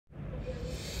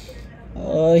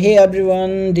Hey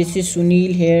everyone, this is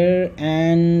Sunil here,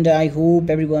 and I hope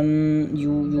every one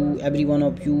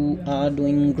of you are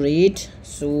doing great.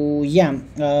 So yeah,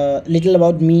 little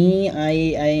about me. I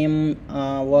am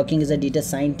working as a data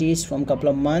scientist from couple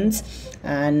of months,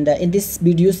 and in this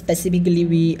video specifically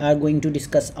we are going to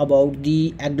discuss about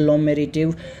the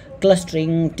agglomerative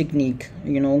clustering technique,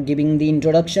 giving the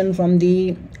introduction from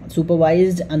the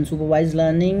supervised unsupervised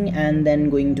learning, and then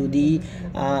going to the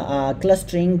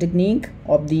clustering technique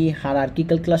of the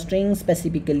hierarchical clustering,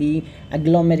 specifically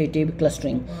agglomerative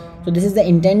clustering. So this is the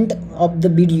intent of the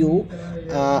video,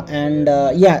 and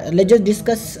yeah, let's just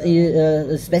discuss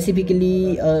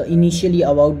specifically initially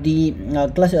about the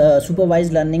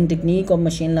supervised learning technique of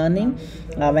machine learning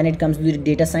when it comes to the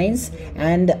data science,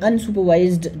 and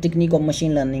unsupervised technique of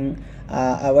machine learning.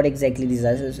 What exactly these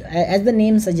are? As the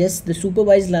name suggests, the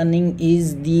supervised learning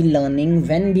is the learning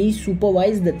when we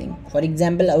supervise the thing. For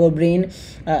example, our brain,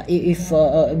 if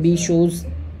we shows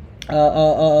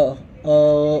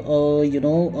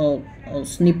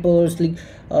snippers like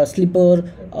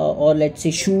slipper, or let's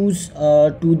say shoes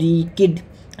to the kid,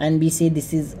 and we say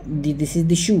this is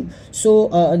the shoe. So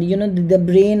the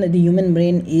human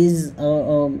brain is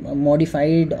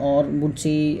modified, or would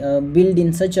say built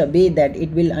in such a way that it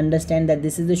will understand that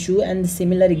this is the shoe, and the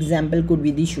similar example could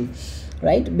be the shoe,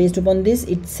 right? Based upon this,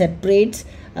 it separates,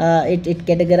 it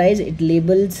categorizes, it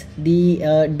labels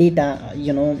the data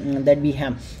that we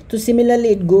have. So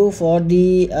similarly, it go for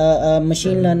the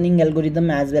machine learning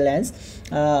algorithm as well, as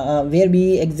where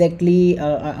we exactly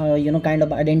kind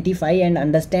of identify and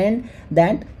understand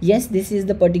that yes, this is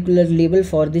the particular label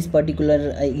for this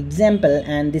particular example,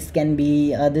 and this can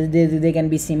be there can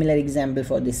be similar example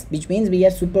for this, which means we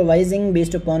are supervising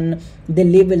based upon the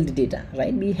labeled data,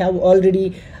 right? We have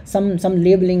already some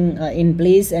labeling in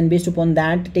place, and based upon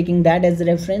that, taking that as a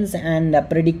reference and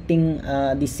predicting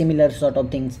the similar sort of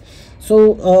things.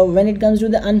 So when it comes to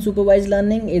the unsupervised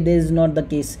learning, it is not the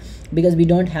case, because we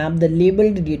don't have the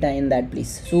labeled data in that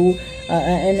place. So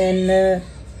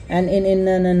and in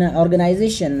an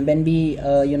organization, when we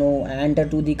enter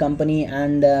to the company,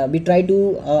 and we try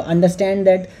to understand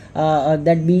that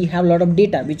that we have a lot of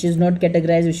data which is not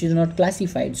categorized, which is not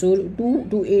classified. So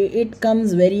it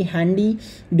comes very handy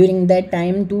during that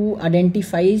time to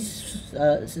identify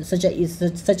such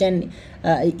an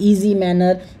easy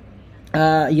manner,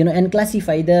 and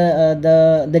classify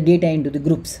the data into the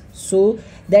groups. So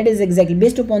that is exactly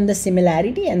based upon the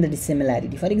similarity and the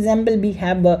dissimilarity. For example, we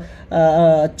have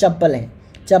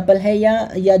चप्पल है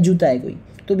या जूता है कोई,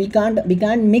 so we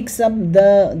can't mix up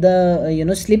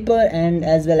the slipper and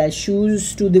as well as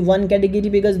shoes to the one category,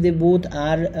 because they both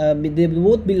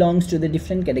belongs to the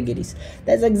different categories.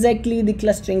 That's exactly the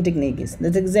clustering technique is.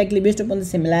 That's exactly based upon the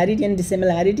similarity and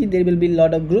dissimilarity. There will be a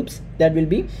lot of groups that will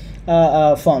be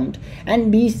formed,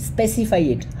 and we specify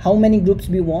it. How many groups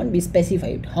we want, we specify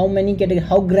it. How many category,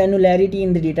 how granularity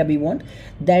in the data we want.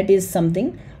 That is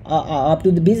something up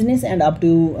to the business, and up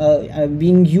to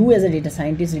being you as a data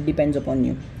scientist. It depends upon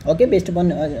you, okay? Based upon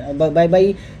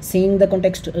by seeing the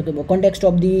context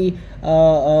of the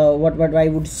what I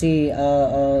would say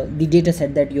the data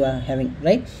set that you are having,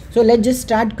 right? So let's just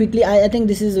start quickly. I think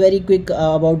this is very quick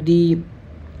about the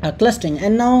clustering.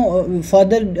 And now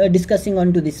further discussing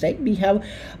onto this, right? We have,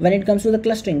 when it comes to the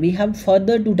clustering, we have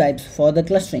further two types for the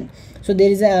clustering. So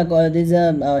there are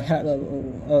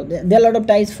a lot of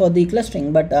types for the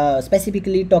clustering, but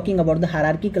specifically talking about the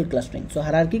hierarchical clustering. So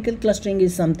hierarchical clustering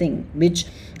is something which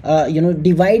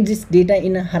divides its data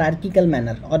in a hierarchical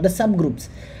manner, or the subgroups,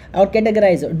 or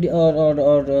categorize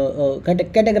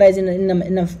categorize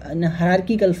in a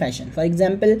hierarchical fashion. For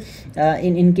example,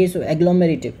 in case of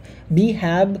agglomerative, we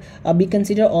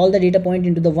consider all the data point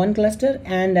into the one cluster,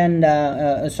 and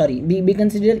we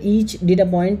consider each data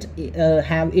point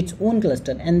have its own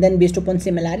cluster, and then based upon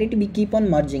similarity we keep on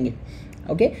merging it,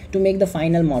 okay, to make the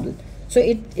final model. So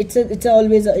it's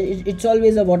always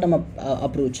a bottom-up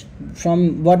approach.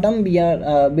 From bottom we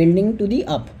are building to the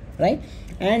up, right?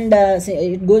 And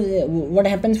say it goes, what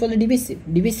happens for the divisive,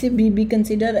 we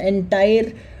consider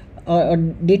entire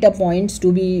data points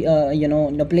to be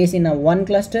placed in a one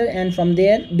cluster, and from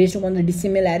there, based upon the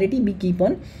dissimilarity, we keep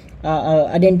on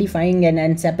identifying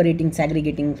and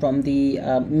segregating from the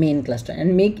main cluster,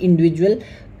 and make individual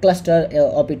cluster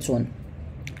of its own.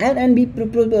 And we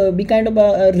kind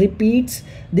of repeats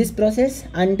this process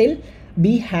until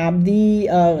we have the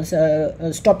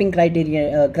stopping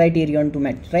criterion to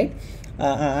match, right?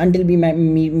 Until we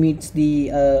meets the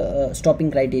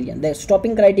stopping criterion. The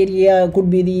stopping criteria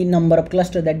could be the number of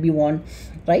cluster that we want,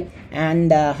 right?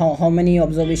 And how many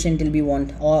observation till we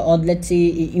want, or let's say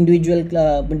individual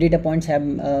data points have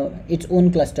its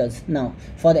own clusters now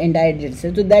for the entire data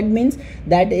set. So that means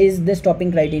that is the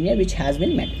stopping criteria which has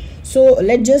been met. So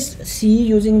let's just see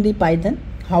using the Python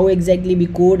how exactly we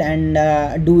code and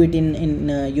do it in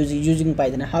using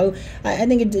Python. How I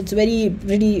think it's very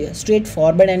pretty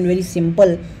straightforward and very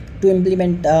simple to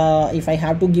implement. If I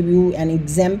have to give you an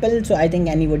example, so I think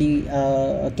anybody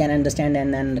can understand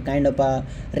and kind of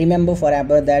remember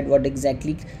forever that what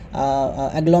exactly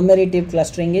agglomerative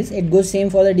clustering is. It goes same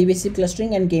for the divisive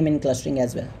clustering and k-mean clustering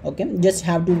as well. Okay, just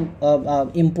have to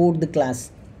import the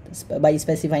class by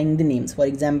specifying the names. For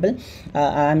example,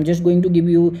 I'm just going to give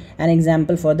you an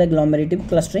example for the agglomerative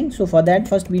clustering. So for that,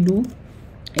 first we do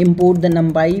import the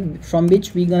numpy, from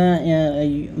which we gonna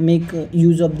make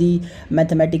use of the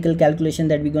mathematical calculation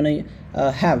that we're gonna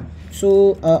have.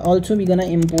 So also we're gonna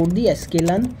import the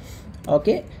sklearn.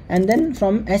 Okay, and then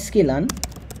from sklearn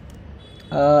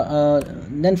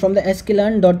from the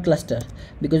sklearn dot cluster,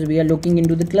 because we are looking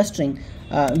into the clustering,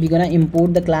 we're gonna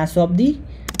import the class of the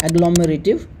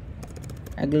agglomerative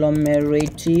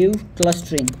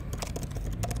clustering.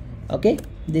 Okay,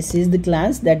 this is the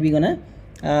class that we're gonna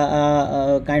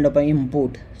kind of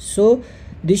import. So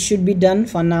this should be done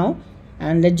for now,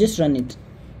 and let's just run it.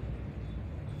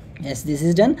 Yes, this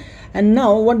is done. And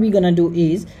now what we're gonna do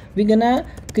is we're gonna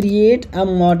create a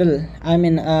model, I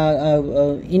mean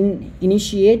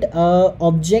initiate a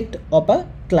object of a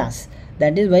class,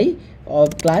 that is why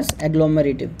class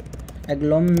agglomerative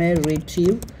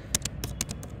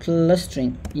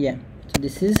clustering. Yeah, so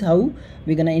this is how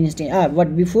we're gonna initiate.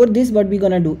 But before this, what we're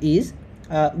gonna do is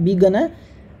we're gonna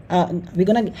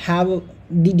have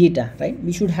the data, right?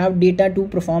 We should have data to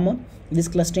perform this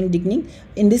clustering technique.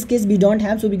 In this case we don't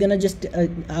have, so we're gonna just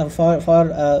for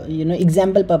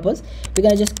example purpose, we're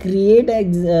gonna just create a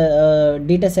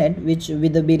data set which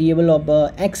with the variable of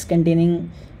x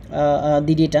containing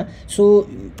the data. So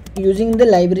using the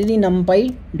library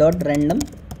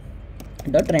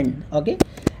numpy.random.rand. Okay,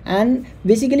 and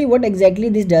basically what exactly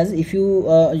this does, if you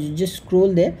just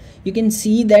scroll there, you can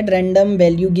see that random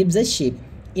value gives a shape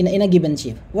in a given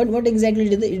shape. What exactly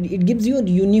does it gives you a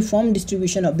uniform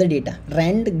distribution of the data.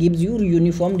 Rand gives you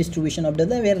uniform distribution of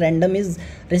data, where random is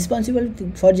responsible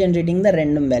for generating the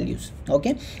random values.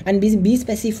 Okay, and we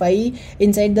specify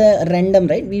inside the random,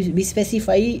 right? We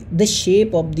specify the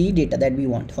shape of the data that we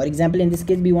want. For example, in this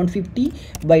case we want 50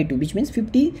 by 2, which means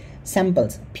 50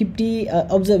 samples, 50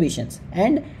 observations,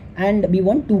 and we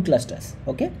want 2 clusters.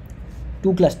 Okay,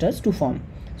 2 clusters to form.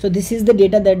 So this is the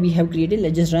data that we have created.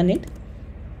 Let's just run it.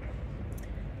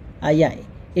 Yeah,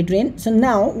 it ran. So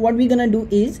now what we're gonna do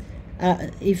is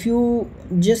if you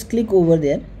just click over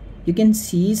there, you can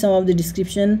see some of the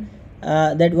description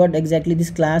that what exactly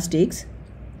this class takes.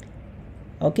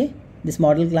 Okay, this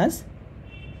model class.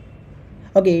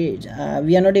 Okay,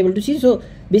 we are not able to see. So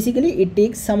basically it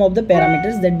takes some of the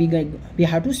parameters that we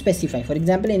have to specify. For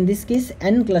example, in this case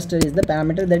n cluster is the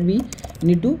parameter that we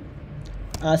need to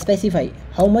specify.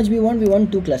 How much we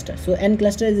want 2 clusters, so n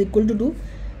cluster is equal to 2.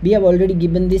 We have already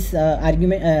given this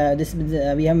argument,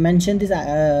 we have mentioned this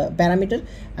parameter.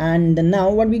 And now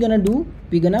what we're gonna do,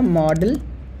 we're gonna model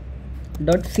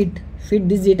dot fit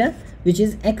this data which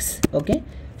is x. Okay,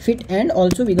 fit, and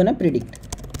also we're gonna predict.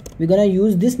 We're gonna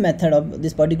use this method of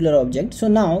this particular object. So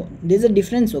now there's a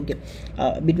difference, okay,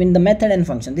 between the method and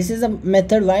function. This is a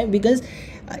method. Why? Because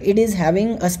it is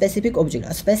having a specific object,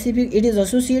 it is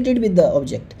associated with the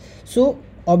object. So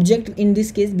object, in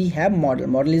this case we have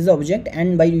model is the object,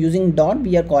 and by using dot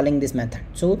we are calling this method.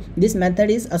 So this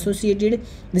method is associated,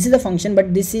 this is a function,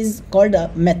 but this is called a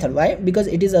method. Why? Because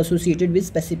it is associated with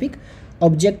specific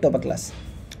object of a class.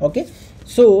 Okay,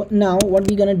 so now what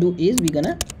we're gonna do is we're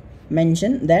gonna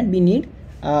mention that we need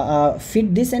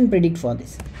fit this and predict for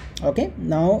this. Okay,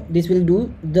 now this will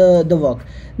do the work.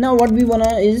 Now what we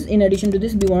wanna is, in addition to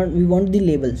this, we want the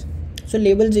labels. So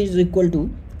labels is equal to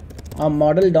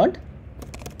model dot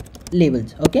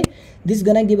labels. Okay, this is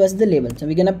gonna give us the label. So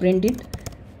we're gonna print it.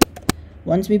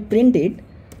 Once we print it,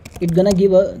 it's gonna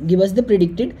give us the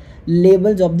predicted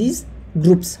labels of these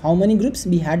groups. How many groups?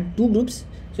 We had 2 groups,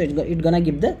 so it's gonna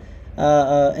give the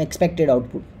expected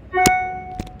output.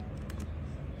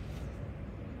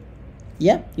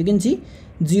 Yeah, you can see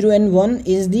 0 and 1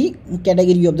 is the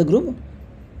category of the group.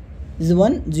 This is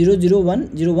 1 0 0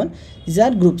 1 0 1. These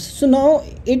are groups. So now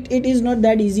it is not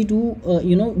that easy to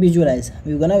visualize.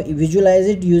 We're gonna visualize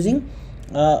it using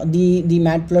the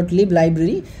matplotlib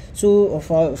library. So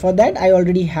for that I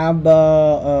already have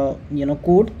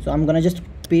code. So I'm gonna just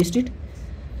paste it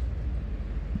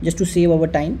just to save our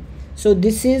time. So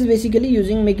this is basically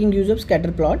making use of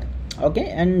scatter plot. okay,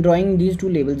 and drawing these two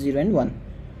labels 0 and 1.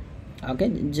 Okay,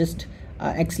 just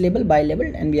x label, by label,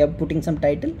 and we are putting some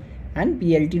title and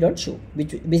plt.show,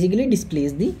 which basically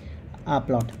displays the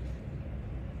plot.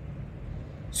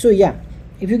 So yeah,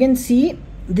 if you can see,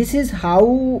 this is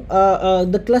how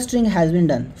the clustering has been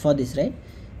done for this, right,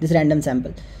 this random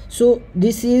sample. So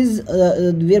this is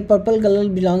where purple color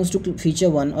belongs to feature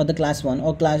 1 or the class 1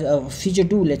 or class feature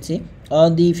 2, let's say, or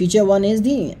the feature 1 is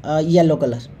the yellow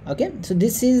color. Okay, so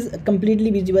this is completely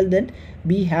visible that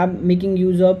we have making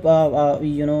use of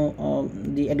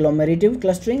the agglomerative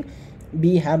clustering.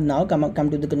 We have now come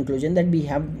to the conclusion that we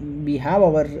have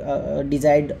our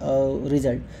desired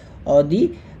result, or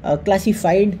the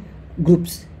classified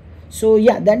groups. So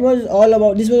yeah, that was all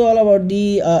about, this was all about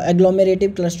the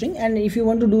agglomerative clustering. And if you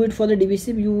want to do it for the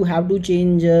divisive, you have to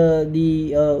change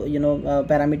the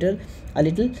parameter a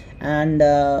little, and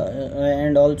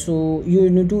also you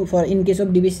need to, for in case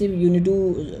of divisive, you need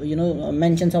to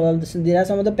mention some of this. There are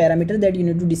some of the parameters that you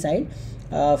need to decide.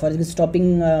 For example,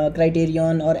 stopping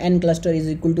criterion or n cluster is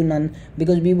equal to none,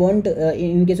 because we want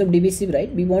in case of divisive,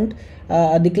 right, we want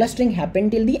the clustering happen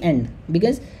till the end,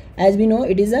 because as we know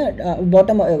it is a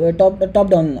top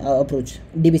down approach,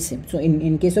 divisive. So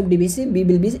in case of divisive, we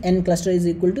will be n cluster is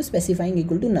equal to specifying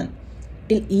equal to none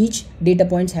till each data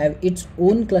points have its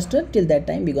own cluster. Till that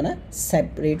time we're gonna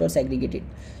separate or segregate it.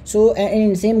 So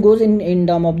and same goes in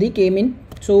term of the k-min.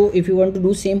 So if you want to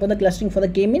do same for the clustering for the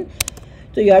k-min,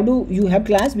 so you have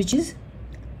class which is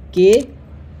k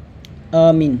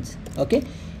means. Okay,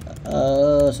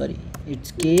 sorry,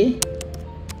 it's k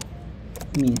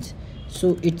means.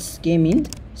 So it's k means.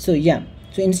 So yeah,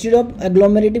 so instead of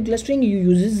agglomerative clustering, you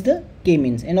uses the k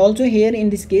means. And also here in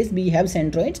this case we have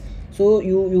centroids, so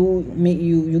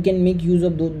you can make use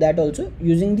of that also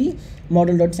using the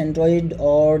model.centroid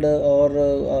or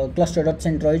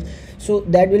cluster.centroid. So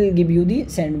that will give you the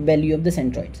value of the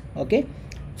centroids. Okay,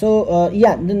 so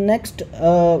yeah, the next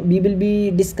we will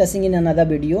be discussing in another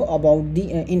video about the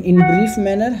in brief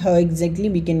manner how exactly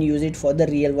we can use it for the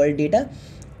real world data,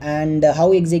 and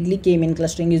how exactly k-mean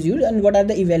clustering is used, and what are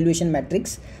the evaluation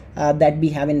metrics that we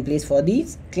have in place for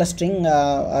these clustering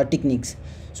techniques.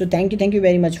 So thank you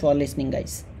very much for listening,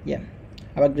 guys. Yeah,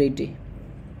 have a great day.